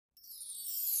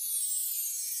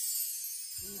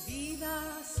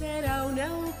Vida será una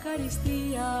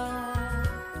Eucaristía,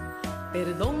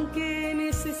 perdón que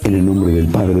necesito. En el nombre del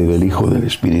Padre, del Hijo, del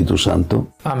Espíritu Santo.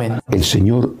 Amén. El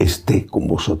Señor esté con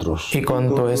vosotros. Y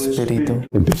con tu espíritu.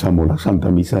 Empezamos la Santa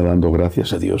Misa dando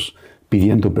gracias a Dios,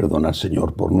 pidiendo perdón al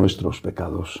Señor por nuestros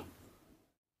pecados.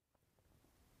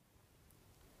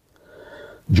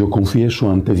 Yo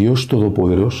confieso ante Dios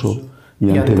Todopoderoso y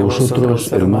ante vosotros,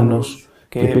 hermanos,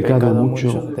 que he pecado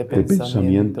mucho de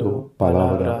pensamiento,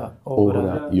 palabra,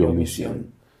 obra y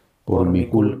omisión. Por mi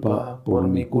culpa, por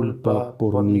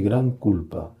mi gran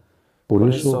culpa. Por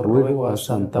eso ruego a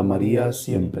Santa María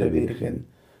siempre Virgen,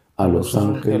 a los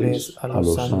ángeles, a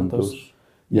los santos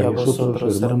y a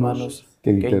vosotros, hermanos,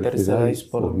 que intercedáis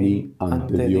por mí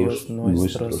ante Dios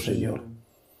nuestro Señor.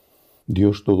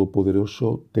 Dios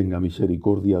Todopoderoso, tenga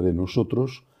misericordia de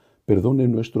nosotros, perdone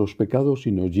nuestros pecados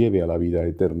y nos lleve a la vida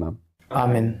eterna.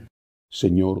 Amén.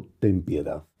 Señor, ten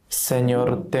piedad.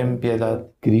 Señor, ten piedad.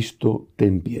 Cristo,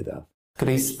 ten piedad.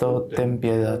 Cristo, ten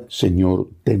piedad. Señor,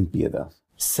 ten piedad.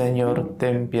 Señor,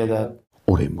 ten piedad.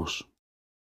 Oremos.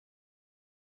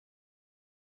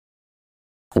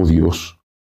 Oh Dios,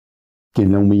 que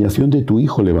en la humillación de tu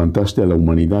Hijo levantaste a la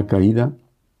humanidad caída,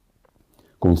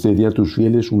 concede a tus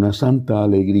fieles una santa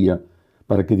alegría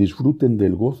para que disfruten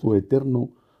del gozo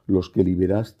eterno los que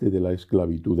liberaste de la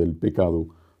esclavitud del pecado,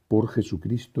 por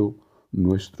Jesucristo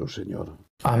nuestro Señor.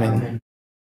 Amén.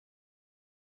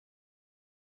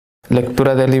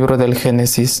 Lectura del libro del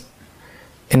Génesis.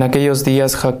 En aquellos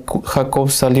días Jacob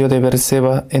salió de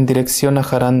Beerseba en dirección a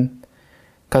Harán.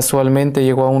 Casualmente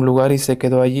llegó a un lugar y se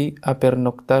quedó allí a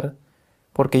pernoctar,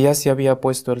 porque ya se había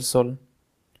puesto el sol.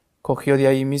 Cogió de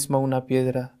ahí mismo una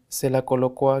piedra, se la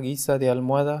colocó a guisa de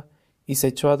almohada y se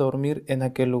echó a dormir en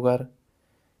aquel lugar.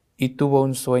 Y tuvo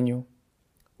un sueño.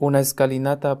 Una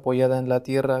escalinata apoyada en la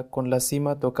tierra, con la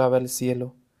cima tocaba el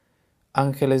cielo.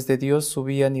 Ángeles de Dios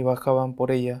subían y bajaban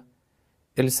por ella.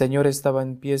 El Señor estaba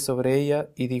en pie sobre ella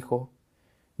y dijo: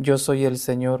 Yo soy el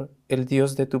Señor, el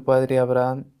Dios de tu padre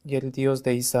Abraham y el Dios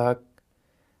de Isaac.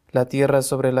 La tierra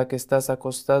sobre la que estás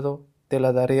acostado te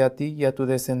la daré a ti y a tu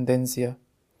descendencia.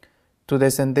 Tu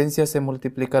descendencia se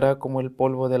multiplicará como el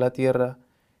polvo de la tierra,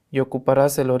 y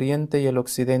ocuparás el oriente y el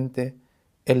occidente,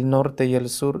 el norte y el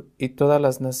sur, y todas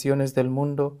las naciones del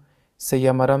mundo se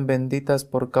llamarán benditas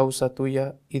por causa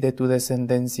tuya y de tu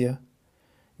descendencia.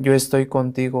 Yo estoy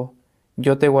contigo,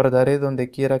 yo te guardaré donde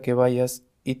quiera que vayas,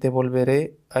 y te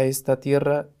volveré a esta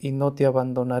tierra y no te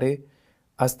abandonaré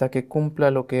hasta que cumpla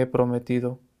lo que he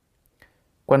prometido.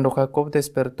 Cuando Jacob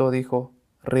despertó dijo: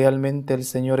 Realmente el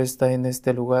Señor está en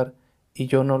este lugar, y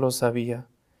yo no lo sabía.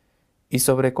 Y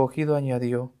sobrecogido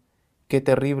añadió: Qué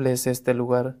terrible es este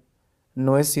lugar.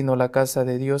 No es sino la casa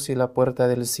de Dios y la puerta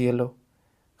del cielo.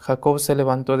 Jacob se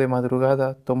levantó de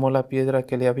madrugada, tomó la piedra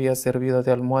que le había servido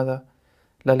de almohada,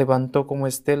 la levantó como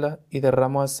estela y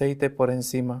derramó aceite por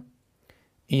encima,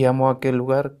 y llamó a aquel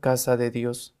lugar casa de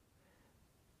Dios.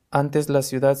 Antes la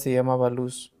ciudad se llamaba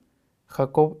Luz.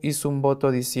 Jacob hizo un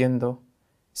voto diciendo: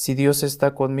 Si Dios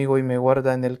está conmigo y me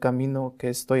guarda en el camino que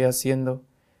estoy haciendo,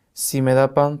 si me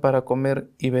da pan para comer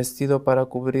y vestido para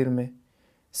cubrirme,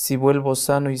 si vuelvo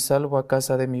sano y salvo a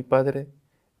casa de mi padre,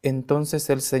 entonces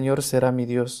el Señor será mi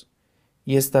Dios,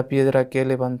 y esta piedra que he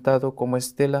levantado como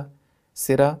estela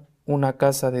será una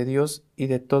casa de Dios, y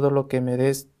de todo lo que me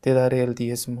des te daré el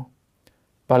diezmo.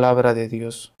 Palabra de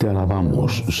Dios. Te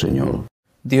alabamos, Señor.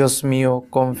 Dios mío,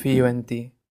 confío en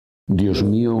ti. Dios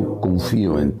mío,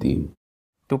 confío en ti.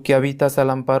 Tú que habitas al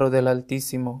amparo del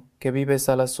Altísimo, que vives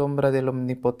a la sombra del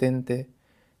Omnipotente,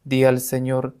 di al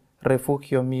Señor: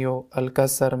 refugio mío,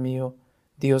 alcázar mío,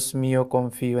 Dios mío,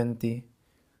 confío en ti.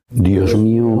 Dios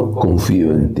mío,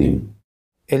 confío en ti.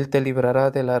 Él te librará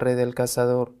de la red del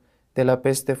cazador, de la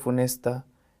peste funesta,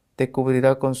 te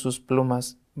cubrirá con sus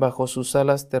plumas, bajo sus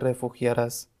alas te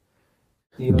refugiarás.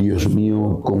 Dios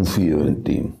mío, confío en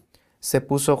ti. Se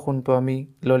puso junto a mí,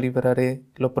 lo libraré,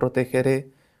 lo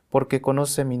protegeré, porque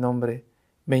conoce mi nombre.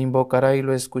 Me invocará y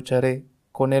lo escucharé,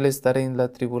 con él estaré en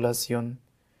la tribulación.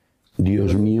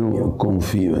 Dios mío,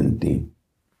 confío en ti.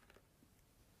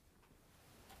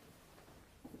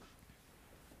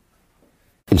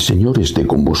 El Señor esté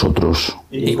con vosotros.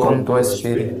 Y con tu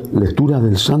espíritu. Lectura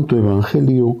del Santo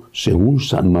Evangelio según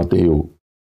San Mateo.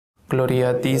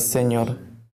 Gloria a ti, Señor.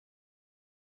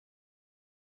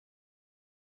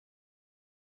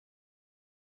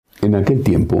 En aquel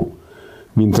tiempo,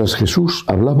 mientras Jesús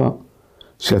hablaba,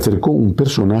 se acercó un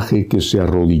personaje que se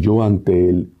arrodilló ante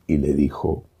él y le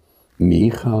dijo: Mi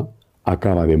hija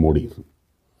acaba de morir,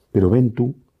 pero ven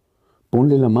tú,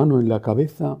 ponle la mano en la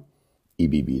cabeza y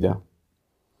vivirá.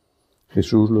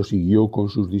 Jesús lo siguió con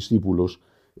sus discípulos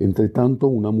Entretanto,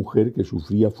 una mujer que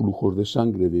sufría flujos de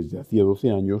sangre desde hacía 12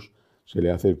 años se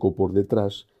le acercó por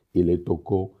detrás y le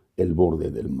tocó el borde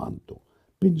del manto,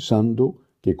 pensando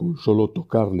que con solo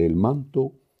tocarle el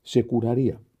manto se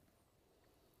curaría.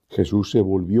 Jesús se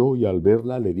volvió y al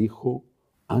verla le dijo: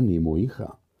 «Ánimo,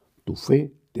 hija, tu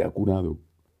fe te ha curado».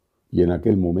 Y en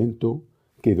aquel momento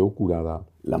quedó curada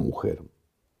la mujer.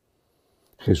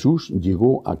 Jesús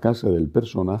llegó a casa del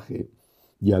personaje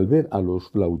y al ver a los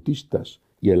flautistas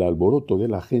y el alboroto de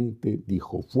la gente,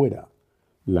 dijo: «Fuera,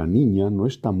 la niña no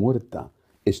está muerta,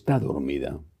 está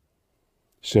dormida».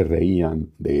 Se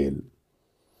reían de él.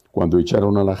 Cuando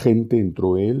echaron a la gente,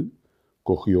 entró él,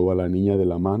 cogió a la niña de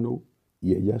la mano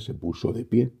y ella se puso de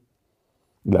pie.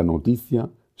 La noticia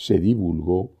se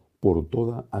divulgó por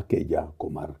toda aquella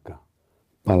comarca.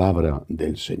 Palabra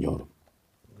del Señor.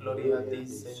 Gloria a ti,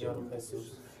 Señor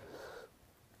Jesús.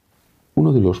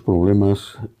 Uno de los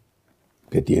problemas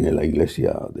que tiene la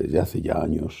Iglesia desde hace ya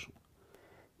años,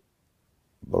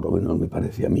 por lo menos me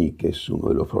parece a mí que es uno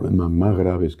de los problemas más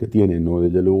graves que tiene, no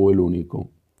desde luego el único,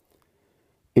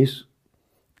 es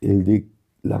el de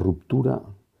la ruptura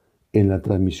en la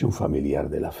transmisión familiar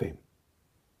de la fe.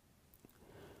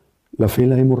 La fe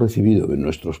la hemos recibido de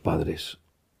nuestros padres,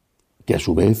 que a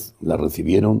su vez la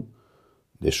recibieron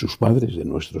de sus padres, de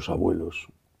nuestros abuelos.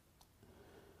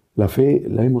 La fe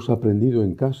la hemos aprendido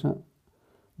en casa,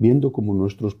 viendo cómo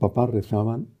nuestros papás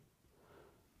rezaban,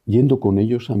 yendo con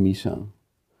ellos a misa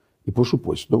y, por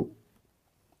supuesto,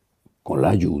 con la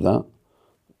ayuda,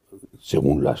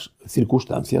 según las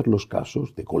circunstancias, los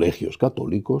casos de colegios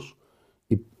católicos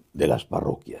y de las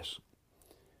parroquias.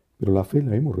 Pero la fe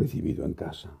la hemos recibido en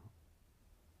casa.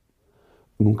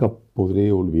 Nunca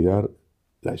podré olvidar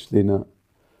la escena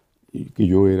que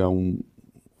yo era un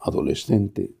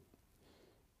adolescente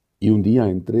y un día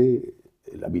entré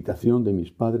en la habitación de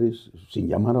mis padres sin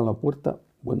llamar a la puerta.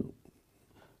 Bueno,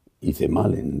 hice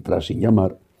mal en entrar sin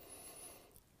llamar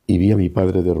y vi a mi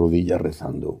padre de rodillas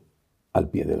rezando al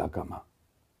pie de la cama.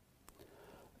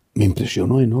 Me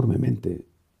impresionó enormemente.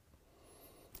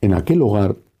 En aquel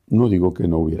hogar no digo que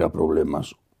no hubiera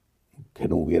problemas, que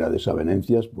no hubiera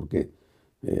desavenencias, porque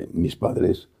mis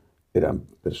padres eran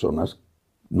personas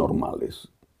normales.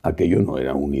 Aquello no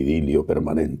era un idilio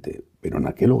permanente, pero en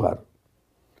aquel hogar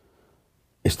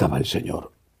estaba el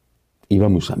Señor.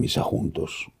 Íbamos a misa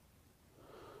juntos.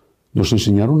 Nos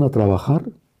enseñaron a trabajar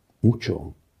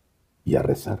mucho y a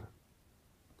rezar.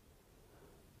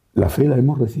 La fe la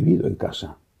hemos recibido en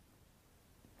casa.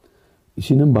 Y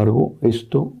sin embargo,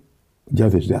 esto ya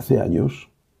desde hace años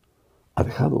ha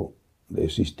dejado de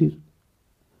existir.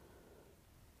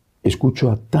 Escucho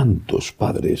a tantos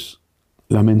padres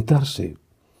lamentarse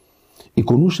y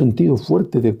con un sentido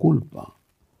fuerte de culpa.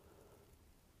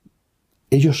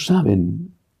 Ellos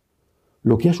saben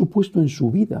lo que ha supuesto en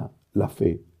su vida la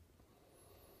fe,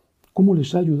 cómo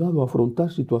les ha ayudado a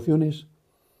afrontar situaciones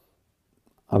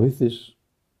a veces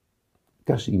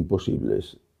casi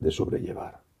imposibles de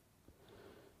sobrellevar,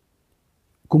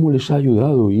 cómo les ha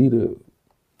ayudado ir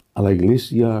a la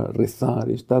iglesia,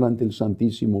 rezar, estar ante el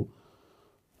Santísimo,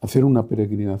 hacer una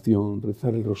peregrinación,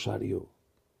 rezar el rosario.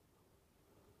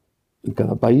 En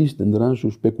cada país tendrán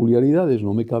sus peculiaridades,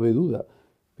 no me cabe duda,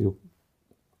 pero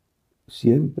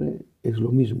siempre es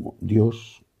lo mismo: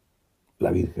 Dios,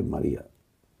 la Virgen María.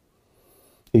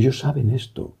 Ellos saben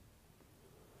esto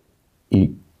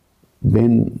y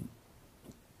ven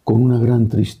con una gran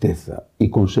tristeza y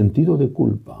con sentido de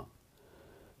culpa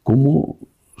cómo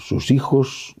sus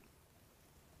hijos,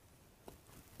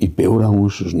 y peor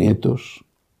aún sus nietos,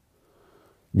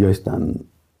 ya están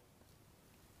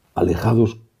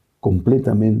alejados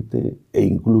completamente e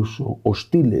incluso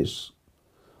hostiles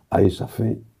a esa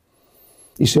fe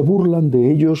y se burlan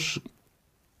de ellos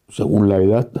según la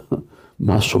edad,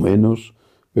 más o menos,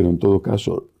 pero en todo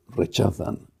caso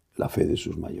rechazan la fe de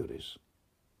sus mayores.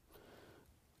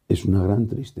 Es una gran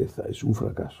tristeza, es un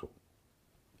fracaso.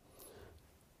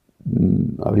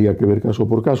 Habría que ver caso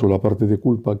por caso la parte de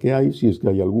culpa que hay, si es que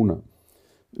hay alguna.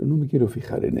 Pero no me quiero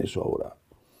fijar en eso ahora,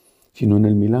 sino en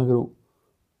el milagro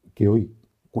que hoy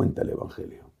cuenta el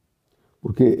Evangelio.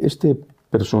 Porque este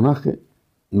personaje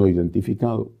no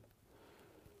identificado,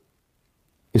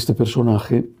 este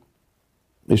personaje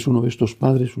es uno de estos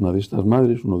padres, una de estas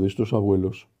madres, uno de estos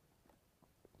abuelos,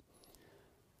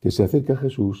 que se acerca a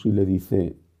Jesús y le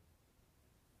dice: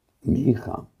 mi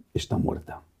hija está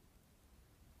muerta.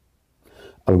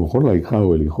 A lo mejor la hija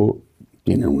o el hijo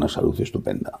tienen una salud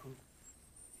estupenda.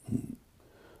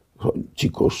 Son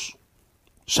chicos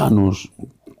sanos,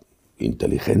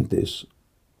 inteligentes,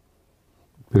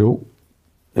 pero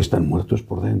están muertos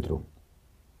por dentro.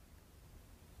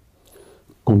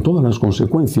 con todas las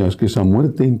consecuencias que esa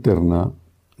muerte interna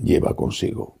lleva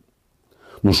consigo.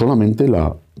 No solamente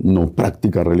la no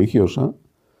práctica religiosa,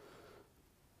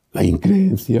 la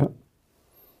increencia,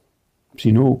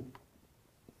 sino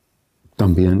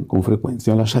también con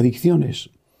frecuencia las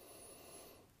adicciones.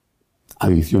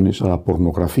 Adicciones a la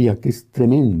pornografía, que es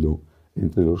tremendo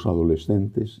entre los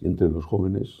adolescentes y entre los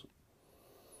jóvenes.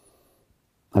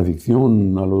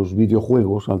 Adicción a los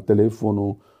videojuegos, al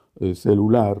teléfono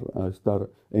celular, a estar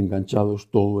enganchados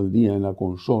todo el día en la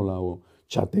consola o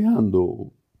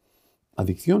chateando.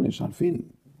 Adicciones, al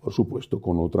fin, por supuesto,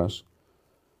 con otras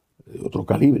de otro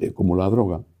calibre, como la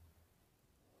droga.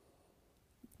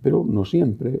 Pero no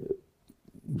siempre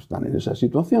están en esa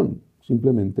situación,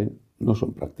 simplemente no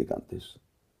son practicantes.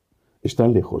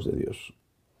 Están lejos de Dios.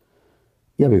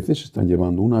 Y a veces están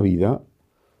llevando una vida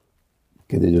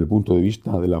que desde el punto de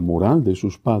vista de la moral de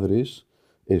sus padres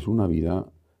es una vida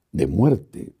de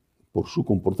muerte por su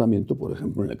comportamiento, por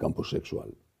ejemplo, en el campo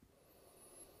sexual.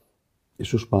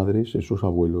 Esos padres, esos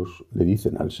abuelos le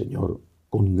dicen al Señor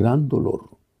con gran dolor,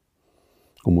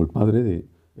 como el padre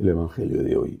del Evangelio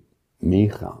de hoy: mi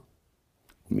hija,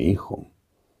 mi hijo,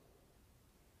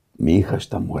 mi hija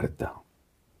está muerta.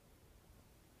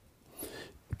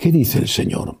 ¿Qué dice el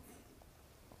Señor?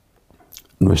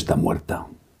 No está muerta,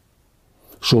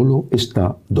 solo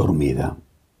está dormida.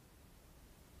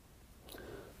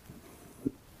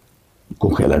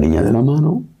 Coge a la niña de la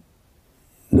mano,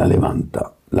 la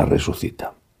levanta, la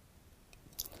resucita.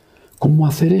 ¿Cómo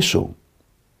hacer eso?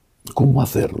 ¿Cómo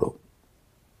hacerlo?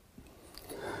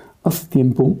 Hace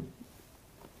tiempo,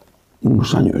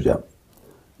 unos años ya,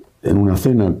 en una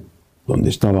cena donde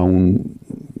estaba un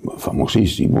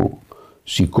famosísimo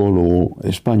psicólogo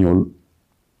español,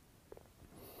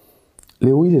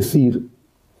 le oí decir,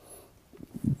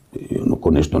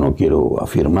 con esto no quiero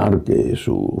afirmar que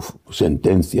su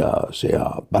sentencia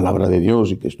sea palabra de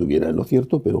Dios y que estuviera en lo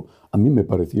cierto, pero a mí me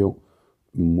pareció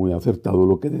muy acertado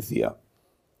lo que decía.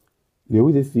 Le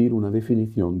oí decir una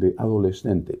definición de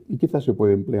adolescente, y quizás se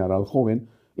puede emplear al joven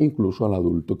e incluso al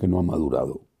adulto que no ha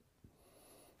madurado.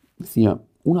 Decía,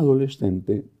 un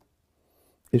adolescente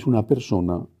es una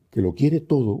persona que lo quiere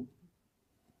todo,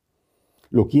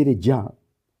 lo quiere ya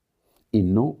y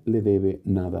no le debe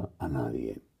nada a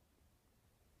nadie.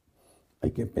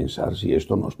 Hay que pensar si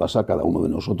esto nos pasa a cada uno de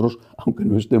nosotros, aunque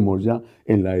no estemos ya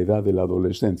en la edad de la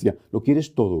adolescencia. Lo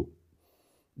quieres todo,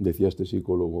 decía este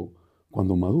psicólogo.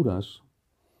 Cuando maduras,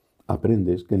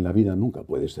 aprendes que en la vida nunca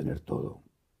puedes tener todo.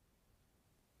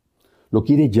 Lo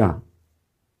quieres ya,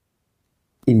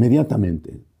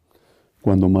 inmediatamente.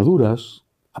 Cuando maduras,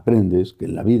 aprendes que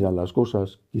en la vida las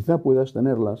cosas quizá puedas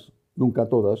tenerlas, nunca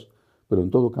todas, pero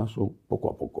en todo caso, poco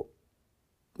a poco,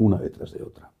 una detrás de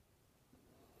otra.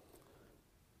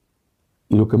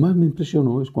 Y lo que más me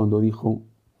impresionó es cuando dijo,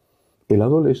 el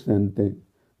adolescente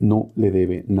no le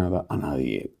debe nada a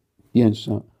nadie.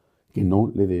 Piensa que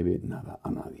no le debe nada a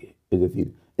nadie. Es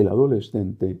decir, el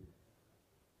adolescente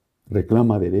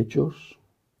reclama derechos,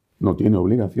 no tiene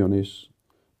obligaciones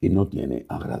y no tiene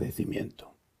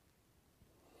agradecimiento.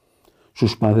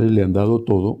 Sus padres le han dado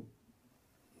todo,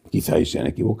 quizá se han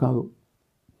equivocado.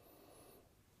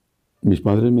 Mis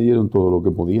padres me dieron todo lo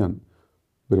que podían,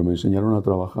 pero me enseñaron a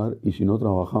trabajar y si no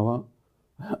trabajaba,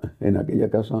 en aquella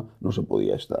casa no se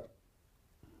podía estar.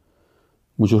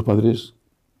 Muchos padres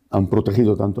han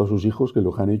protegido tanto a sus hijos que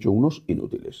los han hecho unos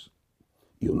inútiles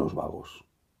y unos vagos.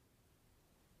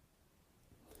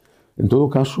 En todo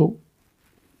caso,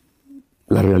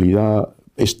 la realidad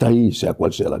está ahí, sea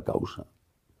cual sea la causa.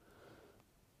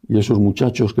 Y esos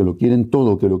muchachos que lo quieren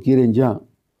todo, que lo quieren ya,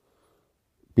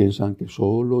 piensan que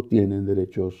solo tienen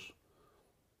derechos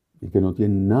y que no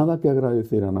tienen nada que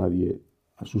agradecer a nadie,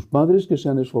 a sus padres que se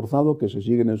han esforzado, que se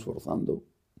siguen esforzando,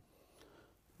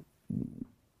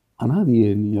 a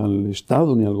nadie, ni al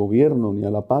Estado, ni al gobierno, ni a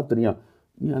la patria,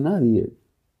 ni a nadie.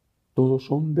 Todos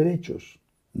son derechos,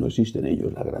 no existe en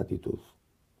ellos la gratitud.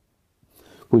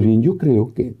 Pues bien, yo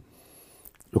creo que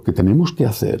lo que tenemos que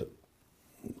hacer,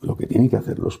 lo que tienen que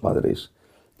hacer los padres,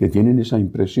 que tienen esa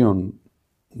impresión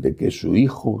de que su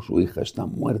hijo, su hija está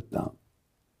muerta,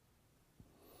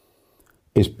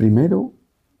 es primero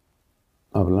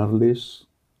hablarles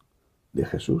de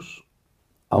Jesús,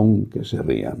 aunque se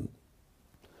rían,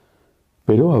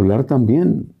 pero hablar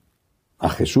también a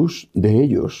Jesús de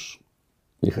ellos,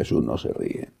 y Jesús no se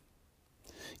ríe.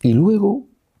 Y luego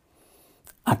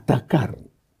atacar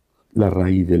la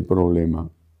raíz del problema,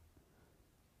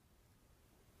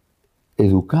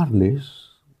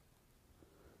 educarles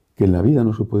que en la vida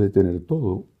no se puede tener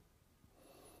todo,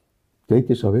 que hay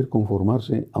que saber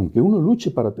conformarse, aunque uno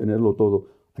luche para tenerlo todo,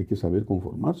 hay que saber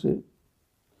conformarse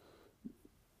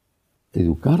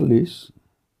educarles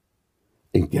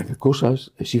en que hay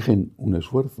cosas exigen un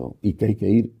esfuerzo y que hay que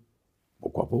ir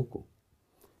poco a poco.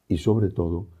 Y sobre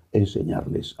todo,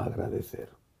 enseñarles a agradecer.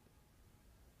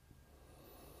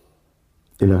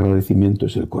 El agradecimiento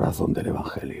es el corazón del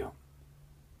Evangelio.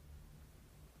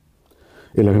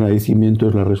 El agradecimiento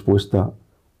es la respuesta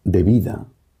de vida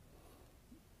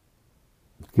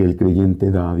que el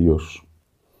creyente da a Dios.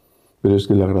 Pero es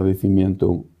que el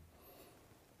agradecimiento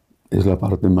es la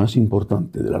parte más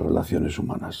importante de las relaciones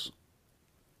humanas.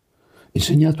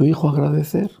 Enseña a tu hijo a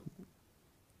agradecer,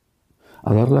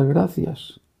 a dar las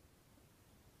gracias.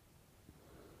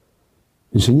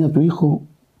 Enseña a tu hijo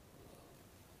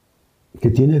que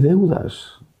tiene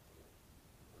deudas.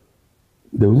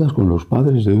 Deudas con los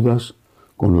padres, deudas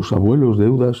con los abuelos,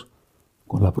 deudas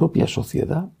con la propia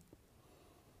sociedad.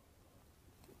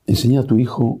 Enseña a tu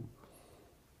hijo,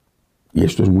 y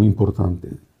esto es muy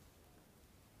importante,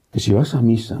 que si vas a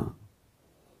misa,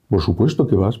 por supuesto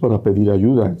que vas para pedir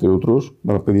ayuda, entre otros,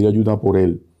 para pedir ayuda por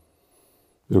él,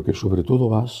 pero que sobre todo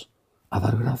vas a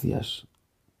dar gracias.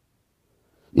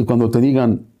 Y cuando te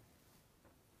digan,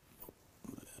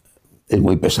 es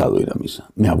muy pesado ir a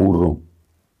misa, me aburro,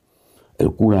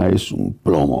 el cura es un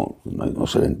plomo, no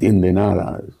se le entiende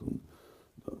nada.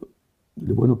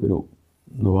 Bueno, pero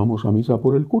no vamos a misa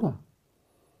por el cura,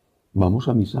 vamos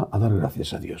a misa a dar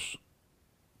gracias a Dios.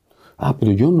 Ah,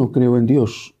 pero yo no creo en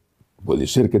Dios. Puede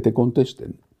ser que te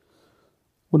contesten.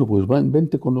 Bueno, pues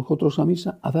vente con nosotros a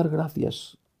misa a dar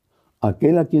gracias a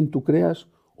aquel a quien tú creas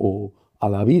o a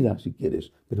la vida si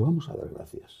quieres, pero vamos a dar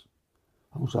gracias.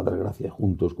 Vamos a dar gracias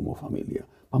juntos como familia.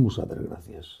 Vamos a dar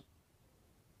gracias.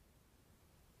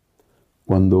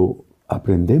 Cuando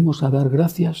aprendemos a dar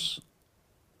gracias,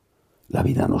 la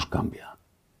vida nos cambia.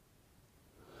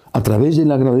 A través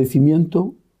del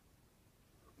agradecimiento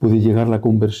puede llegar la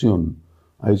conversión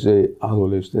a ese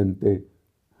adolescente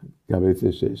que a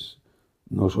veces es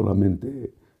no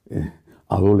solamente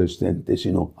adolescente,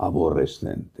 sino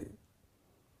aborrecente.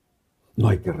 No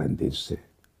hay que rendirse.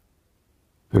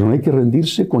 Pero no hay que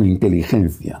rendirse con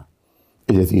inteligencia.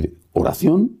 Es decir,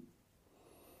 oración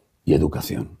y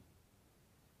educación.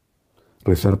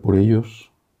 Rezar por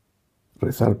ellos,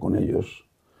 rezar con ellos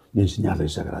y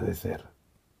enseñarles a agradecer.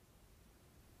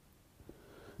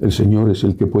 El Señor es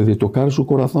el que puede tocar su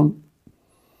corazón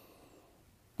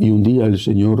y un día el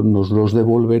Señor nos los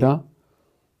devolverá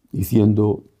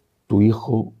diciendo, tu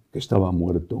hijo que estaba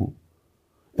muerto,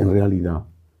 en realidad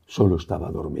solo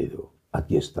estaba dormido.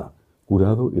 Aquí está,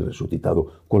 curado y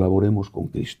resucitado. Colaboremos con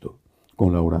Cristo,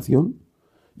 con la oración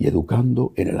y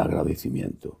educando en el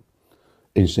agradecimiento.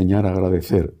 Enseñar a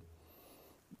agradecer,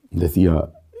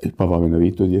 decía el Papa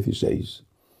Benedicto XVI,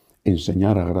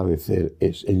 enseñar a agradecer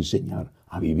es enseñar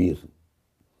a vivir.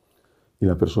 Y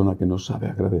la persona que no sabe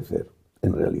agradecer,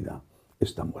 en realidad,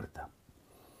 está muerta.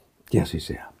 Que así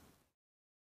sea.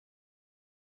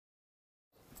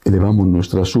 Elevamos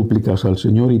nuestras súplicas al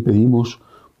Señor y pedimos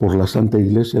por la Santa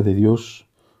Iglesia de Dios,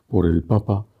 por el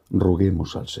Papa,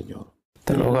 roguemos al Señor.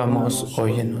 Te rogamos,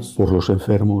 óyenos. Por los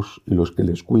enfermos y los que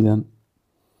les cuidan,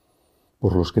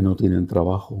 por los que no tienen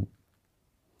trabajo,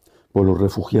 por los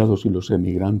refugiados y los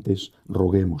emigrantes,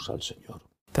 roguemos al Señor.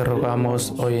 Te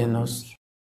rogamos, óyenos.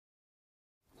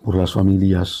 Por las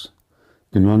familias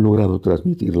que no han logrado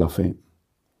transmitir la fe,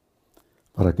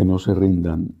 para que no se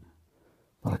rindan,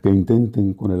 para que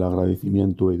intenten con el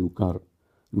agradecimiento educar,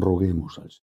 roguemos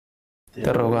al Señor.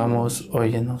 Te rogamos,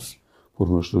 óyenos. Por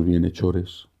nuestros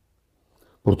bienhechores,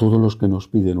 por todos los que nos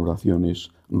piden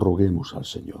oraciones, roguemos al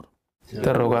Señor.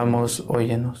 Te rogamos,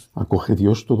 óyenos. Acoge,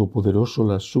 Dios Todopoderoso,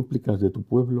 las súplicas de tu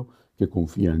pueblo que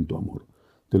confía en tu amor.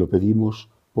 Te lo pedimos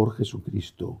por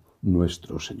Jesucristo,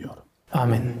 nuestro Señor.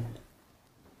 Amén.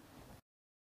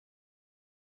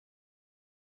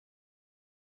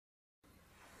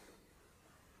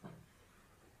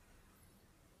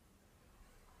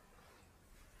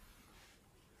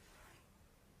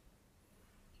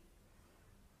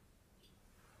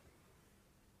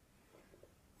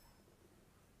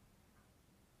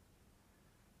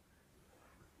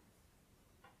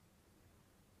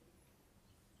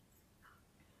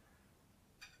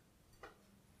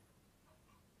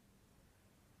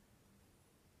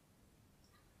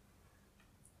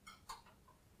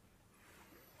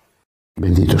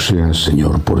 Bendito seas,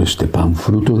 Señor, por este pan,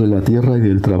 fruto de la tierra y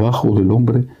del trabajo del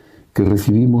hombre que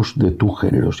recibimos de tu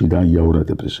generosidad y ahora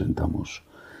te presentamos.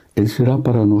 Él será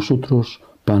para nosotros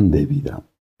pan de vida.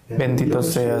 Bendito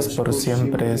seas por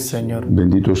siempre, Señor.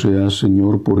 Bendito seas,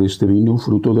 Señor, por este vino,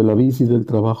 fruto de la vid y del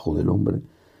trabajo del hombre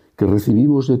que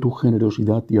recibimos de tu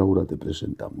generosidad y ahora te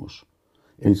presentamos.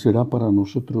 Él será para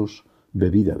nosotros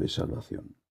bebida de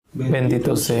salvación.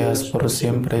 Bendito seas por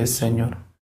siempre, Señor.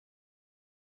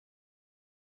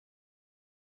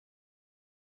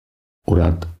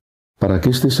 Orad, para que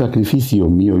este sacrificio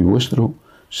mío y vuestro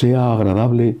sea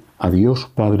agradable a Dios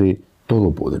Padre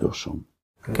Todopoderoso.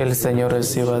 Que el Señor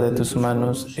reciba de tus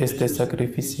manos este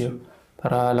sacrificio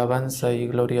para alabanza y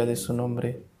gloria de su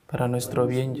nombre, para nuestro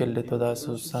bien y el de toda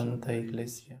su santa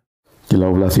Iglesia. Que la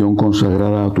oblación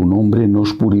consagrada a tu nombre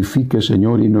nos purifique,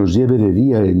 Señor, y nos lleve de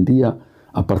día en día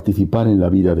a participar en la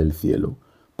vida del cielo.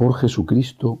 Por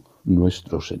Jesucristo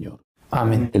nuestro Señor.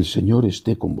 Amén. El Señor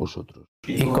esté con vosotros.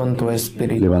 Y con tu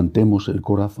espíritu. Levantemos el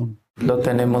corazón. Lo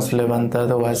tenemos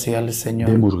levantado hacia el Señor.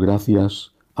 Demos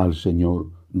gracias al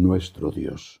Señor nuestro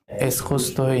Dios. Es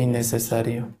justo y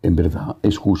necesario. En verdad,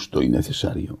 es justo y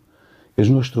necesario.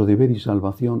 Es nuestro deber y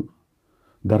salvación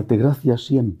darte gracias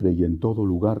siempre y en todo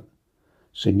lugar,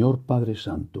 Señor Padre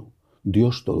Santo,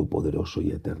 Dios Todopoderoso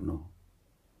y Eterno.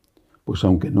 Pues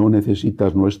aunque no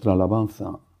necesitas nuestra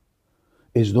alabanza,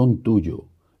 es don tuyo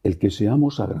el que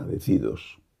seamos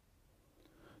agradecidos.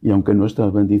 Y aunque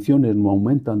nuestras bendiciones no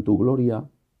aumentan tu gloria,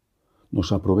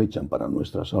 nos aprovechan para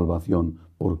nuestra salvación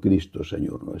por Cristo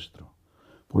Señor nuestro.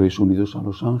 Por eso, unidos a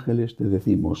los ángeles, te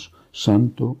decimos,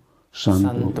 Santo,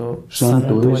 Santo,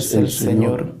 Santo es el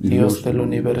Señor, Dios del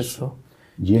universo.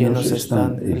 Llenos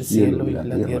están el cielo y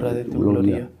la tierra de tu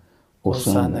gloria.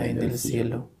 Hosana en el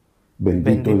cielo.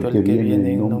 Bendito el que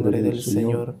viene en nombre del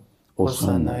Señor.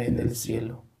 Hosana en el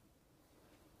cielo.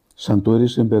 Santo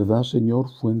eres en verdad, Señor,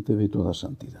 fuente de toda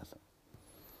santidad.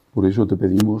 Por eso te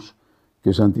pedimos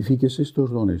que santifiques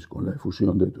estos dones con la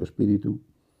efusión de tu Espíritu,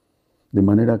 de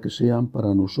manera que sean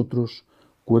para nosotros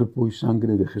cuerpo y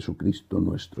sangre de Jesucristo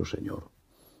nuestro Señor,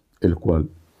 el cual,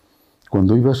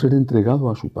 cuando iba a ser entregado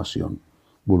a su pasión,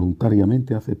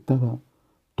 voluntariamente aceptada,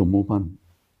 tomó pan.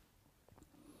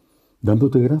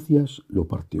 Dándote gracias, lo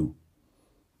partió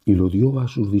y lo dio a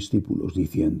sus discípulos,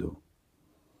 diciendo,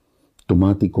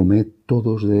 tomad y comed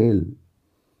todos de él,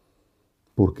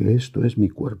 porque esto es mi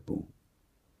cuerpo,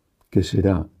 que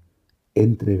será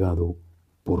entregado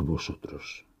por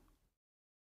vosotros.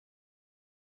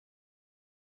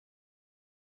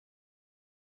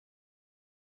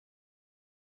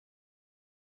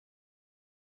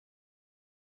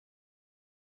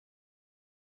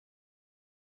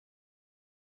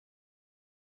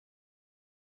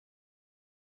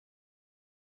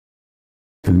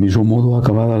 Del mismo modo,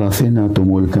 acabada la cena,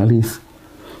 tomó el cáliz,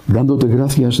 dándote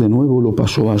gracias de nuevo, lo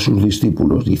pasó a sus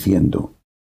discípulos, diciendo,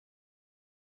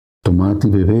 tomad y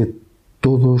bebed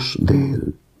todos de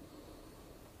él,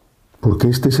 porque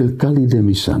este es el cáliz de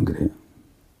mi sangre,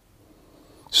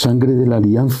 sangre de la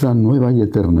alianza nueva y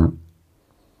eterna,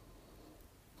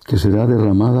 que será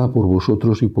derramada por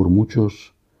vosotros y por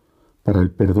muchos para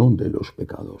el perdón de los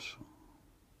pecados.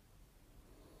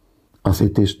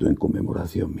 Haced esto en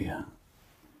conmemoración mía.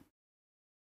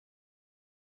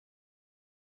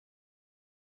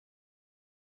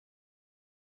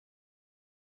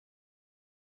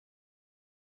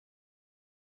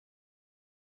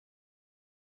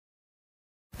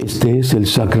 Este es el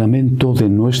sacramento de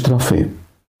nuestra fe.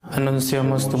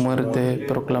 Anunciamos tu muerte,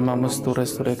 proclamamos tu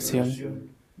resurrección.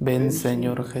 Ven,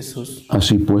 Señor Jesús.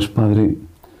 Así pues, Padre,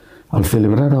 al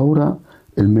celebrar ahora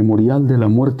el memorial de la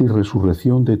muerte y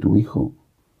resurrección de tu Hijo,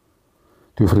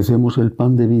 te ofrecemos el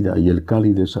pan de vida y el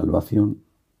cáliz de salvación,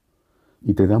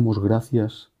 y te damos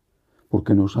gracias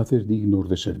porque nos haces dignos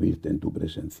de servirte en tu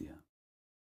presencia.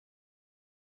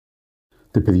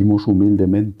 Te pedimos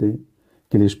humildemente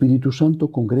que el Espíritu Santo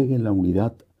congregue en la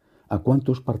unidad a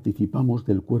cuantos participamos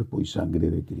del cuerpo y sangre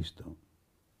de Cristo.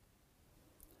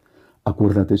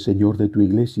 Acuérdate, Señor, de tu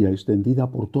Iglesia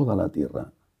extendida por toda la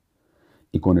tierra,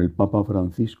 y con el Papa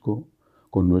Francisco,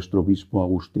 con nuestro obispo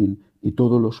Agustín y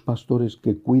todos los pastores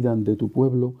que cuidan de tu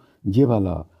pueblo,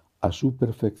 llévala a su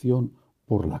perfección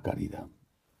por la caridad.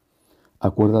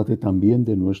 Acuérdate también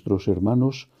de nuestros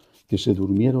hermanos que se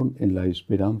durmieron en la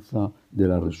esperanza de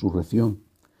la resurrección,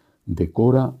 de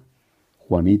Cora,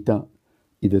 Juanita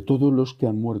y de todos los que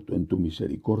han muerto en tu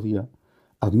misericordia.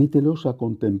 Admítelos a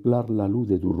contemplar la luz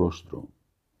de tu rostro.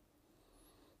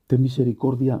 Ten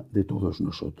misericordia de todos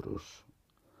nosotros,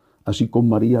 así con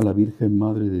María, la Virgen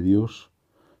Madre de Dios,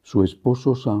 su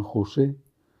esposo San José,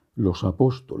 los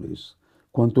apóstoles,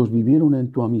 cuantos vivieron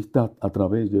en tu amistad a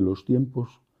través de los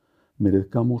tiempos,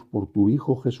 merezcamos por tu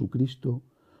Hijo Jesucristo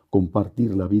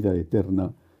compartir la vida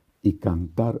eterna y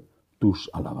cantar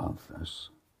tus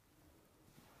alabanzas.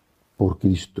 Por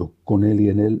Cristo, con Él y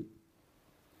en Él,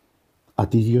 a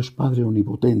ti, Dios Padre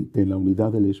omnipotente, en la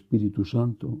unidad del Espíritu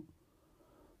Santo,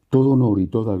 todo honor y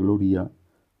toda gloria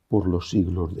por los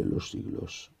siglos de los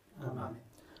siglos. Amén.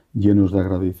 Llenos de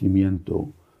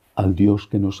agradecimiento Al Dios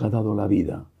que nos ha dado la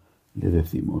vida, le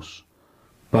decimos: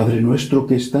 Padre nuestro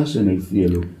que estás en el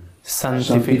cielo,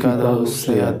 santificado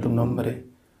sea tu nombre,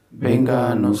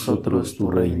 venga a nosotros tu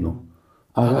reino,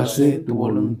 hágase tu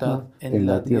voluntad en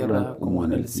la tierra como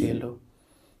en el cielo.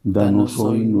 Danos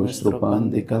hoy nuestro pan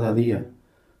de cada día,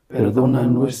 perdona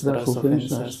nuestras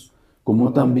ofensas,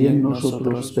 como también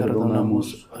nosotros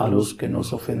perdonamos a los que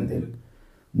nos ofenden.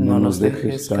 No nos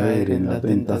dejes caer en la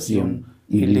tentación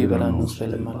y líbranos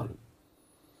del mal.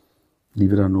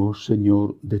 Líbranos,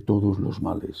 Señor, de todos los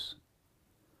males.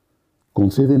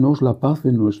 Concédenos la paz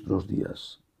en nuestros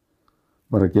días,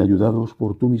 para que, ayudados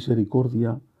por tu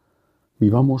misericordia,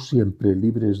 vivamos siempre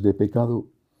libres de pecado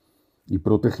y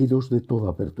protegidos de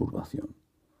toda perturbación,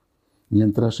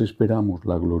 mientras esperamos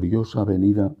la gloriosa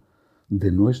venida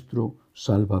de nuestro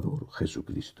Salvador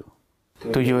Jesucristo.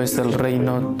 Tuyo es el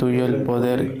reino, tuyo el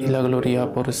poder y la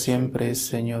gloria por siempre,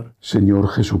 Señor. Señor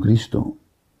Jesucristo,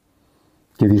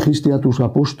 que dijiste a tus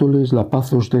apóstoles: la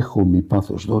paz os dejo, mi paz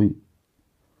os doy.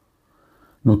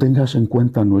 No tengas en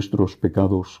cuenta nuestros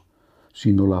pecados,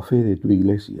 sino la fe de tu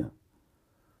Iglesia.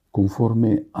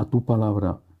 Conforme a tu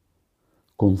palabra,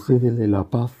 concédele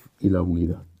la paz y la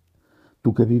unidad,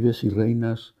 tú que vives y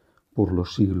reinas por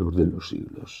los siglos de los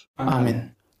siglos.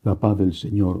 Amén. La paz del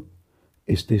Señor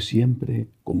esté siempre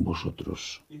con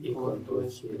vosotros. Y con tu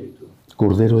espíritu.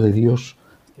 Cordero de Dios,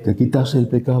 que quitas el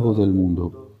pecado del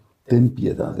mundo, ten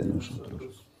piedad de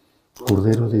nosotros.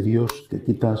 Cordero de Dios, que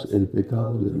quitas el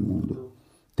pecado del mundo,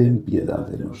 ten piedad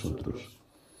de nosotros.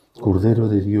 Cordero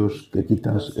de Dios, que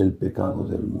quitas el pecado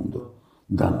del mundo,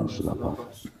 danos la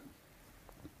paz.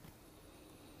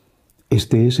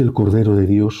 Este es el Cordero de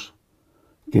Dios,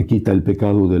 que quita el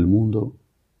pecado del mundo.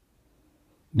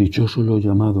 Dichosos los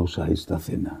llamados a esta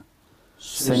cena.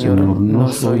 Señor, no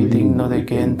soy digno de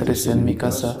que entres en mi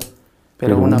casa,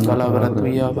 pero una palabra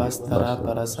tuya bastará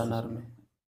para sanarme.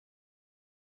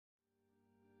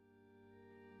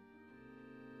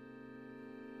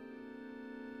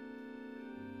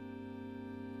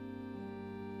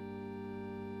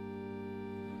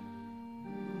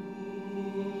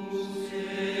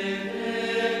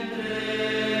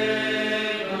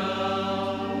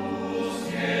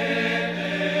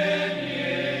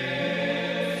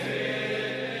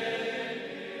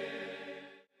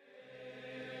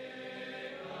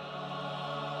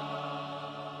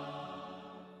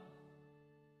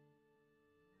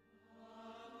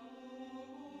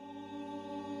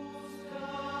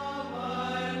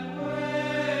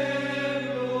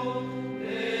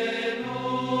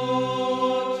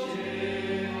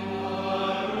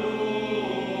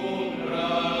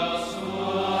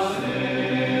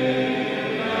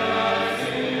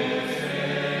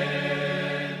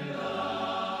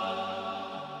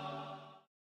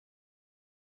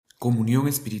 Comunión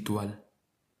espiritual.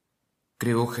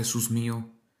 Creo, Jesús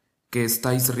mío, que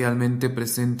estáis realmente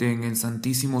presente en el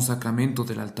Santísimo Sacramento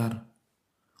del altar.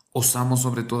 Os amo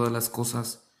sobre todas las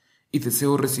cosas y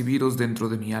deseo recibiros dentro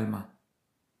de mi alma.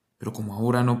 Pero como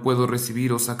ahora no puedo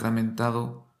recibiros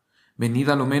sacramentado, venid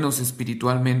a lo menos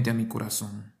espiritualmente a mi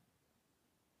corazón.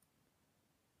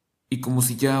 Y como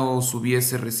si ya os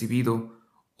hubiese recibido,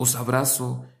 os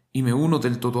abrazo y me uno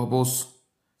del todo a vos.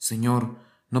 Señor,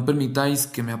 no permitáis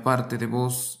que me aparte de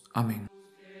vos. Amén.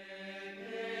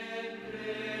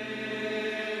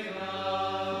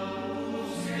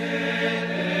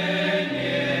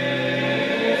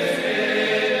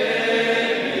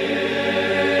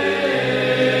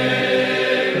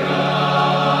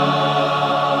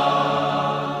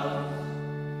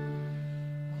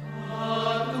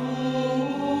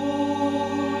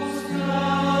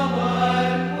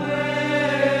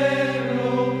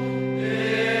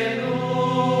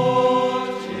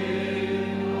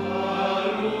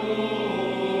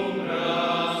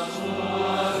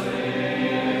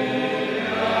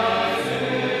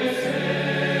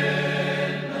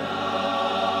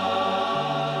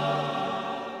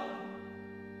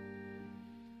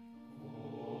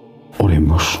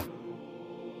 Oremos.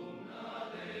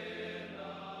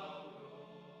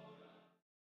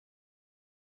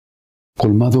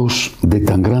 Colmados de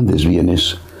tan grandes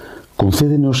bienes,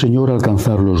 concédenos, Señor,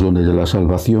 alcanzar los dones de la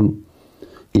salvación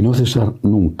y no cesar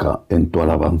nunca en tu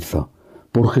alabanza.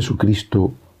 Por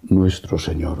Jesucristo nuestro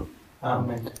Señor.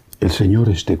 Amén. El Señor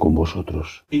esté con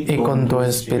vosotros. Y con tu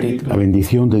espíritu. La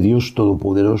bendición de Dios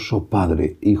Todopoderoso,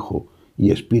 Padre, Hijo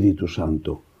y Espíritu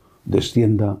Santo,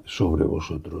 descienda sobre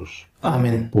vosotros.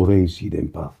 Amén. Podéis ir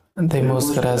en paz.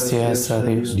 Demos gracias a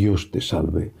Dios. Dios te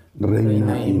salve,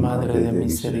 Reina y Madre de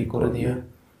misericordia,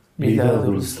 vida,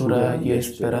 dulzura y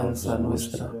esperanza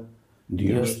nuestra.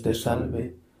 Dios te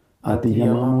salve. A ti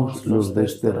llamamos los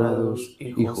desterrados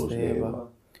hijos de Eva.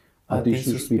 A ti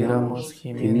suspiramos,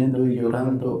 gimiendo y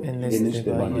llorando en este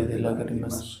valle de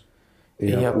lágrimas.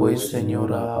 Ea pues,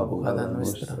 Señora, abogada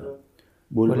nuestra,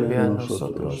 vuelve a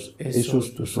nosotros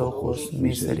esos tus ojos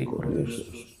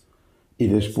misericordiosos. Y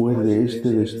después de este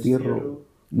destierro,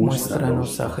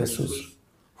 muéstranos a Jesús,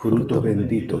 fruto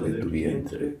bendito de tu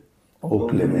vientre. Oh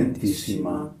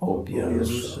clementísima, oh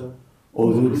piadosa, oh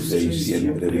dulce y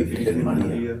siempre Virgen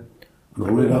María,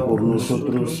 ruega por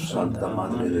nosotros, Santa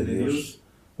Madre de Dios,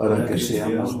 para que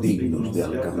seamos dignos de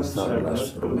alcanzar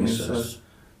las promesas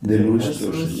de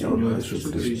nuestro Señor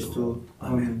Jesucristo.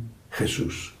 Amén.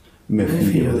 Jesús, me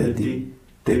fío de ti,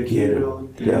 te quiero,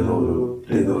 te adoro,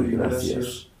 te doy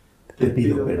gracias, te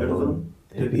pido perdón,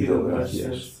 te pido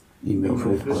gracias y me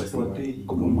ofrezco a ti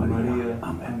como María.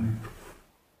 Amén.